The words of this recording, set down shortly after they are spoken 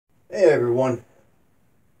Hey everyone,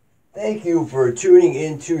 thank you for tuning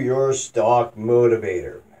into your Stock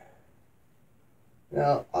Motivator.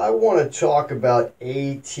 Now, I want to talk about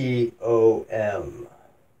ATOM,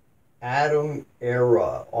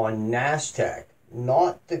 Atomera on NASDAQ,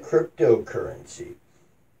 not the cryptocurrency.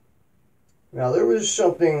 Now, there was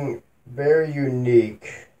something very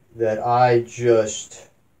unique that I just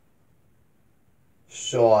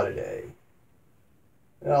saw today.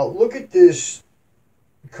 Now, look at this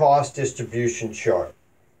cost distribution chart.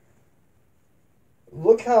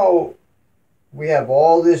 Look how we have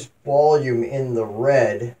all this volume in the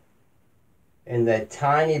red and that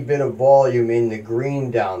tiny bit of volume in the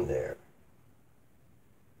green down there.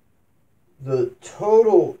 The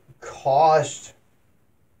total cost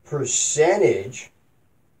percentage,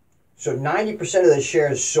 so 90% of the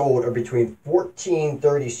shares sold are between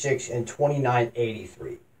 $14.36 and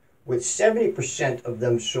 $29.83. with 70% of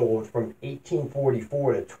them sold from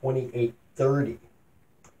 1844 to 2830.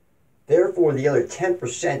 Therefore, the other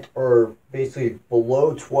 10% are basically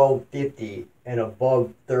below $12.50 and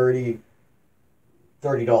above $30.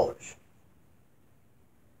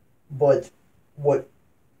 But what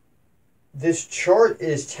this chart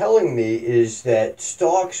is telling me is that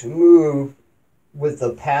stocks move with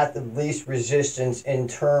the path of least resistance in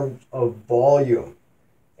terms of volume.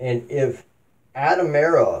 And if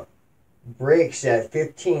Atomera breaks that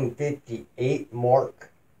 1558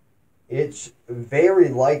 mark, it's very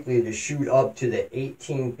likely to shoot up to the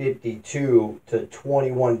 1852 to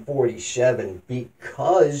 2147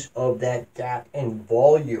 because of that gap in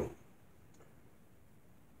volume.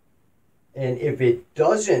 And if it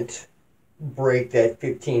doesn't break that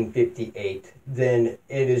 1558, then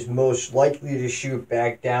it is most likely to shoot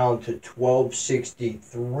back down to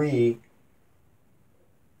 1263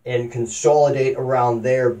 and consolidate around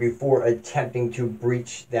there before attempting to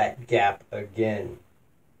breach that gap again.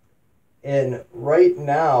 And right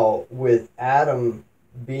now, with Atom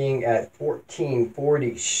being at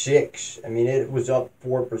 1446, I mean, it was up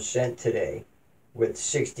 4% today with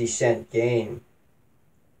 60-cent gain.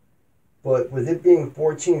 But with it being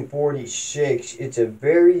 1446, it's a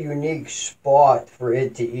very unique spot for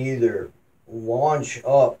it to either launch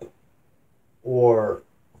up or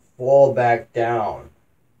fall back down.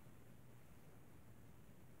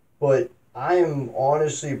 But I am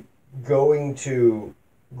honestly going to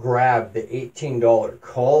grab the $18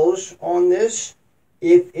 calls on this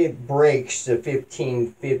if it breaks the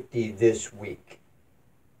 1550 this week.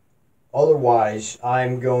 Otherwise,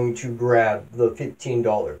 I'm going to grab the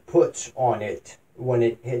 $15 puts on it when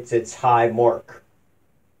it hits its high mark.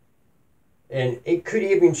 And it could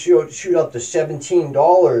even shoot up to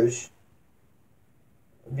 $17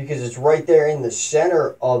 because it's right there in the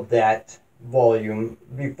center of that volume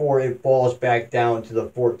before it falls back down to the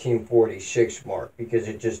 1446 mark because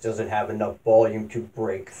it just doesn't have enough volume to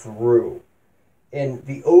break through. And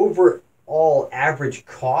the overall average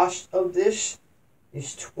cost of this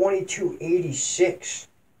is $22.86.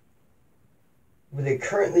 With it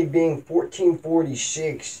currently being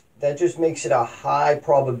 $14.46, that just makes it a high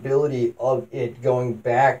probability of it going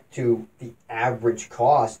back to the average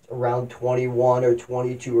cost around $21 or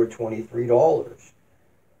 $22 or $23.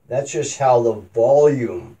 That's just how the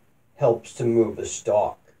volume helps to move a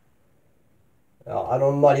stock. Now,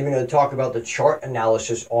 I'm not even going to talk about the chart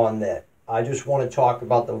analysis on that. I just want to talk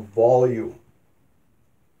about the volume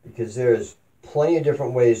because there's plenty of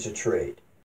different ways to trade.